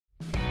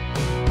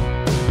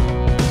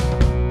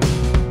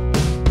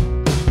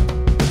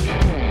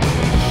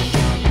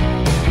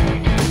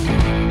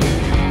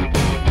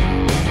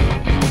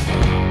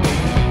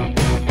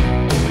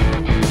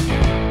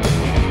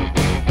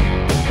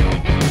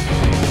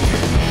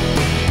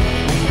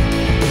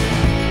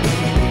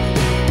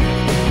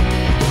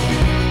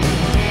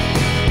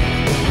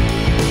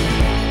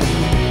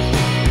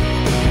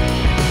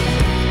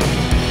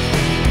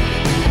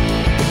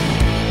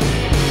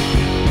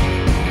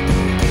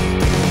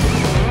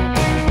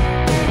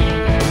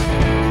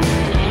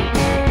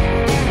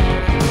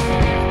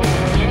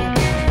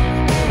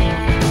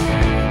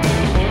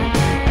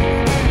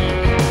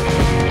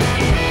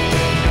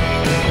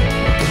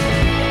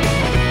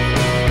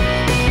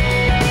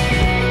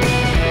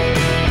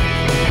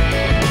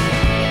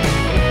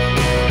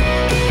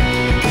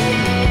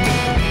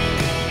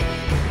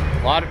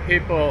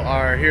people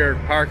are here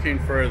parking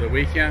for the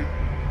weekend,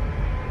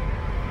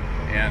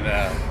 and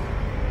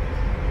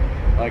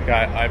like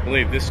I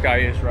believe this guy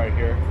is right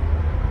here.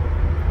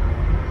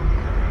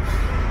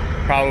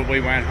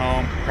 Probably went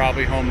home,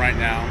 probably home right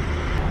now.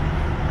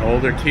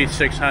 Older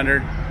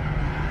T600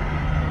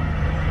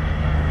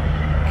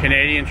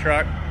 Canadian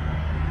truck,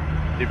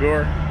 De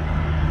Boer.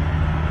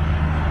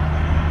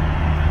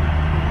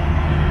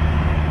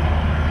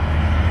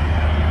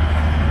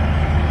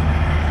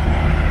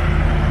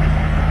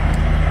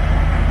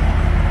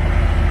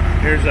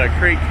 Here's a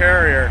Crete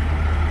Carrier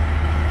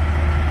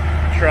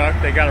truck.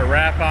 They got a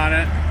wrap on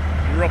it.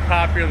 A real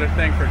popular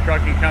thing for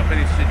trucking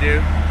companies to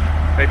do.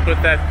 They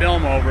put that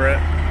film over it.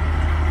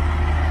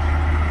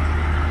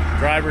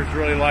 Drivers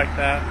really like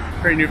that.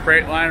 Pretty new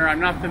Freightliner. I'm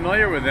not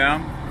familiar with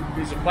them.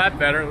 He's a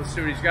flatbedder. Let's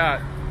see what he's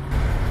got.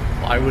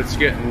 Plywood's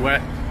getting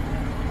wet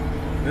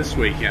this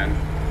weekend.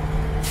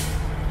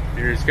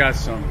 Here he's got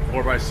some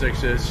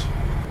 4x6s.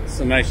 It's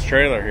a nice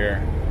trailer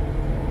here.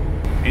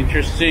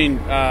 Interesting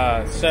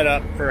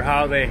setup for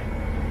how they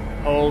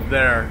hold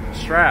their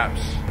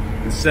straps.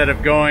 Instead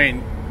of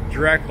going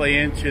directly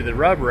into the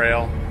rub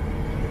rail,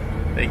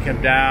 they come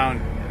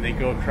down and they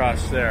go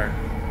across there.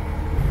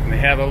 And they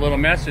have a little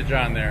message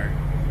on there.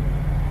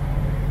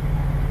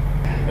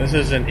 This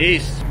is an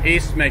East.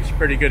 East makes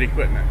pretty good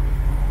equipment.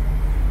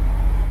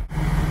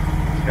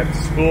 Got the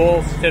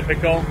spools,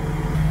 typical.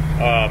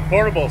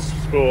 Portable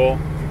spool.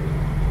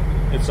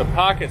 It's a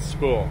pocket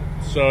spool.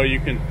 So you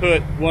can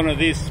put one of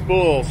these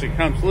spools, it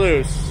comes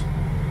loose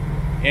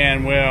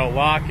and will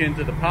lock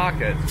into the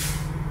pocket.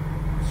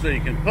 So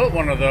you can put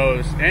one of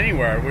those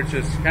anywhere, which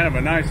is kind of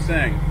a nice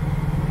thing.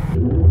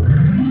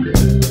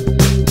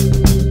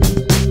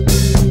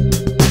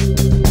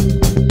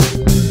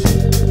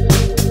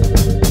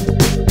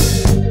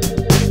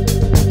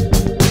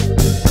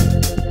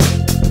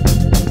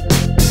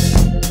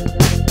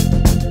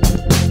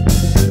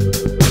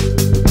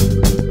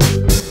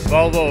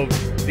 Volvo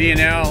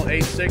V&L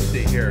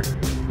 860 here.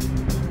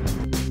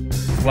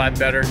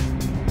 Flatbedder.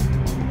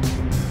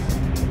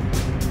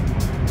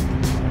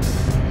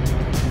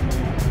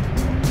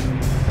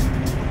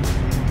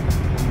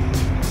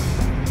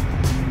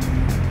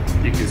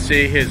 You can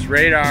see his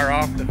radar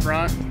off the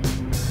front,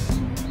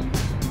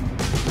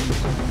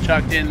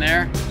 tucked in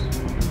there.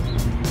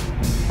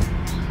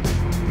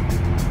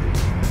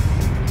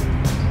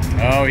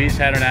 Oh, he's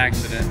had an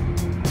accident.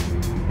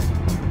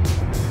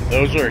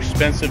 Those are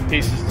expensive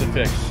pieces to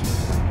fix.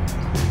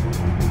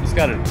 He's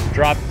got a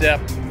drop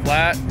depth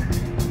flat.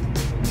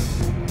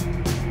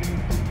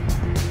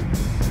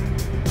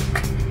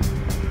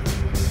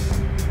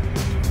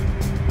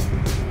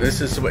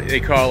 This is what they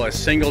call a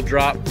single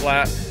drop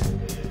flat.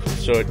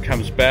 So it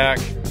comes back,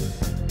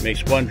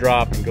 makes one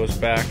drop and goes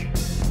back.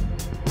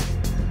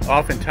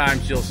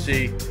 Oftentimes you'll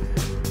see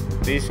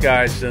these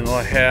guys and they'll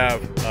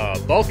have a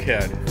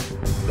bulkhead.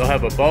 They'll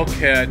have a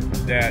bulkhead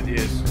that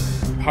is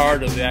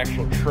part of the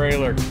actual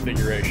trailer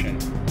configuration,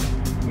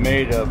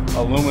 made of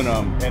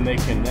aluminum, and they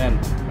can then,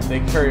 if they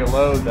carry a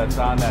load that's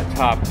on that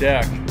top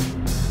deck,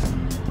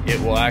 it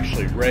will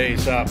actually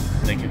raise up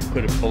and they can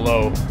put it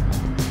below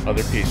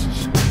other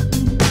pieces.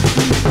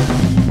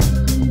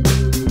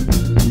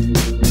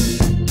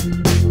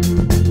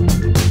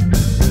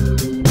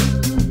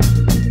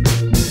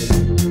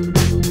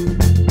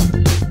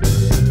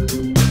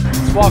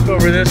 Let's walk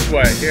over this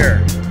way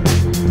here,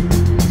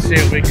 see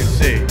what we can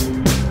see.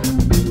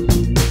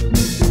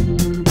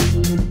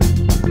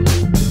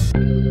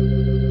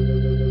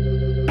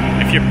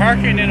 If you're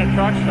parking in a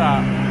truck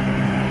stop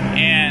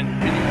and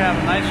you have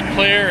a nice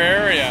clear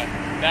area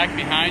back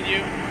behind you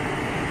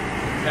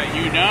that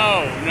you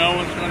know no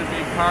one's going to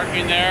be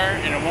parking there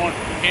and it won't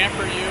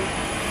hamper you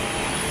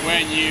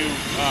when you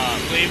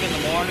leave in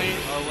the morning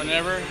or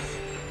whenever,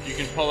 you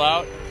can pull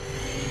out.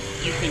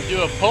 You can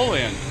do a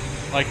pull-in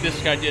like this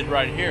guy did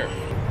right here.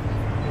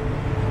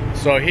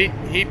 So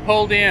he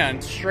pulled in.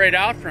 Straight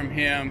out from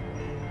him,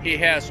 he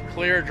has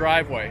clear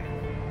driveway.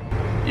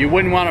 You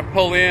wouldn't want to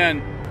pull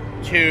in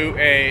to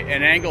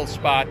an angled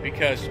spot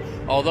because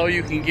although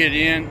you can get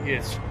in,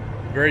 it's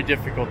very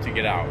difficult to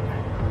get out.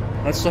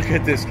 Let's look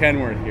at this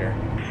Kenworth here.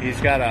 He's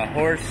got a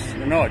horse,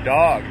 no, a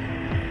dog.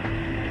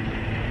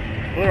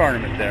 Foot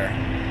ornament there.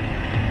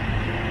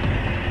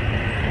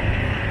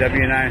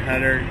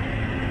 W900,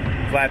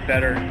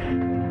 flatbedder.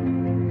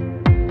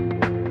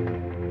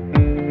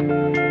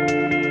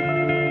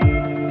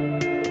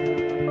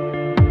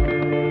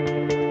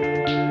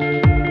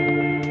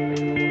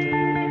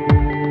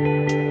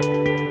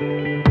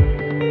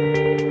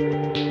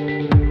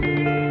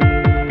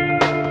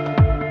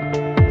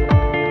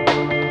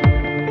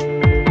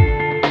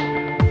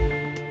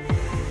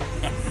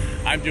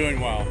 I'm doing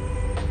well.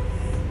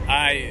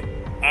 I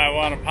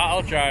want to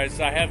apologize.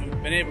 I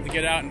haven't been able to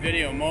get out and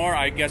video more.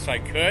 I guess I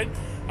could.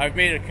 I've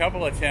made a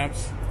couple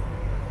attempts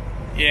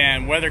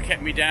and weather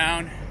kept me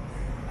down.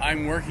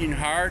 I'm working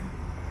hard.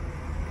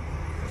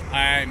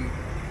 I'm,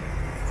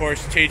 of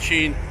course,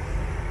 teaching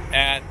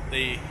at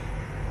the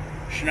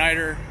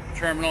Schneider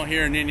terminal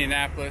here in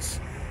Indianapolis.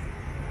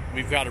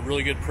 we've got a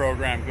really good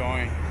program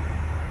going.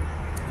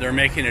 They're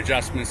making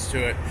adjustments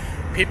to it.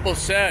 People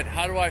said,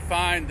 how do I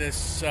find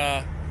this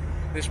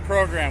this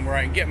program where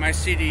I can get my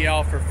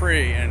CDL for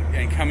free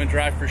and come and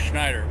drive for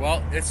Schneider?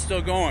 Well, it's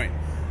still going,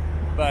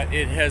 but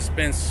it has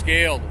been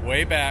scaled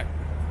way back,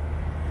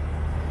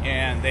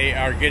 and they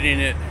are getting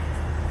it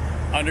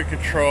under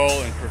control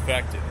and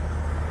perfected.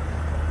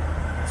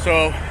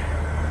 So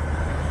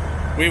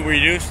we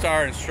reduced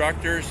our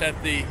instructors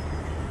at the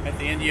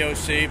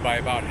NDOC by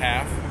about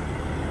half.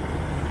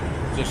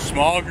 It's a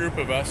small group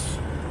of us,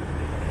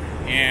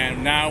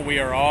 and now we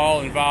are all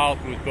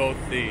involved with both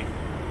the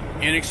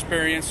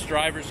inexperienced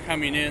drivers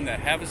coming in that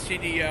have a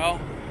CDL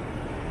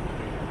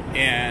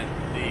and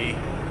the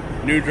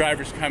new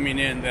drivers coming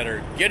in that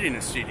are getting a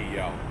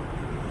CDL.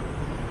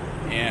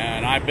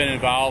 And I've been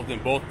involved in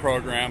both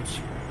programs,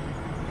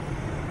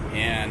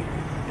 and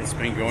it's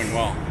been going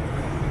well.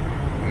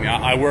 I mean,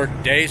 I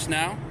work days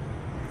now.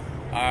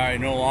 I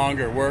no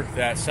longer work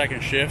that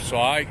second shift, so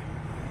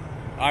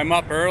I'm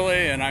up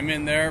early and I'm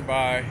in there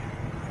by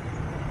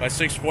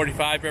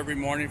 6:45 every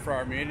morning for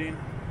our meeting.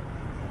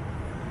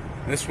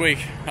 This week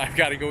I've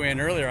got to go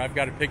in earlier. I've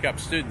got to pick up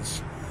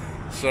students,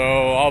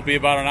 so I'll be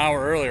about an hour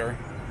earlier.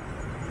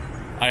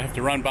 I have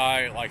to run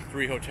by like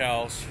 3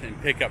 hotels and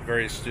pick up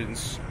various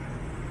students,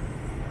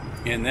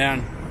 and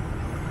then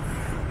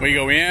we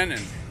go in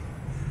and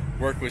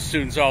work with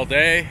students all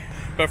day.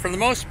 But for the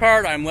most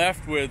part, I'm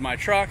left with my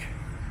truck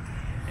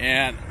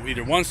and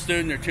either 1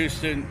 student or 2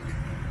 students,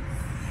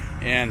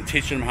 and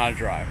teaching them how to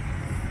drive.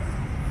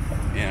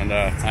 And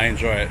I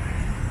enjoy it.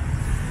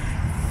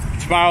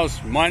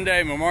 Tomorrow's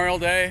Monday, Memorial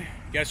Day.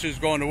 Guess who's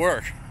going to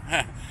work?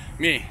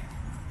 Me.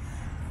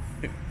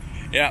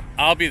 Yeah,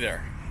 I'll be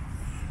there.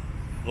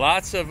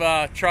 Lots of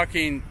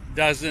trucking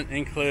doesn't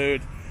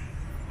include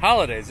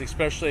holidays,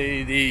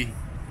 especially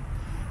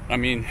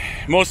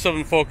most of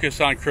them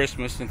focus on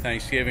Christmas and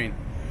Thanksgiving,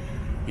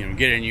 you know,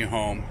 getting you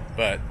home,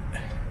 but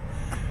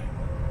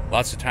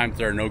lots of times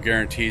there are no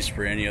guarantees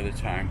for any other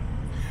time.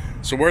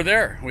 So we're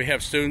there. We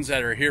have students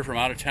that are here from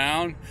out of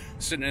town,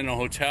 sitting in a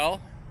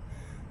hotel.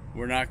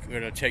 We're not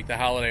going to take the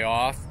holiday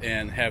off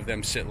and have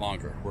them sit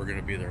longer. We're going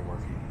to be there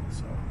working.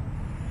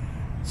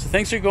 So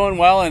things are going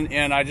well,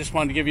 and I just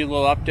wanted to give you a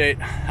little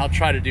update. I'll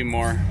try to do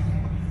more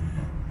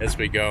as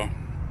we go.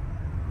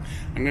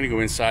 I'm going to go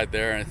inside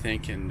there, I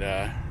think, and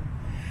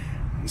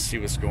see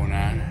what's going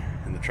on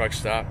in the truck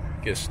stop.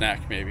 Get a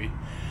snack maybe.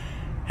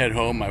 Head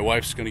home. My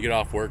wife's going to get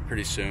off work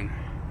pretty soon.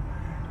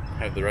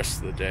 Have the rest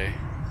of the day.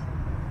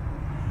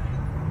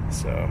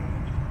 So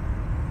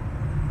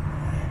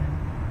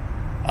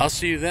I'll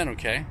see you then,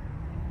 okay?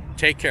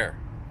 Take care.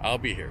 I'll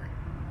be here.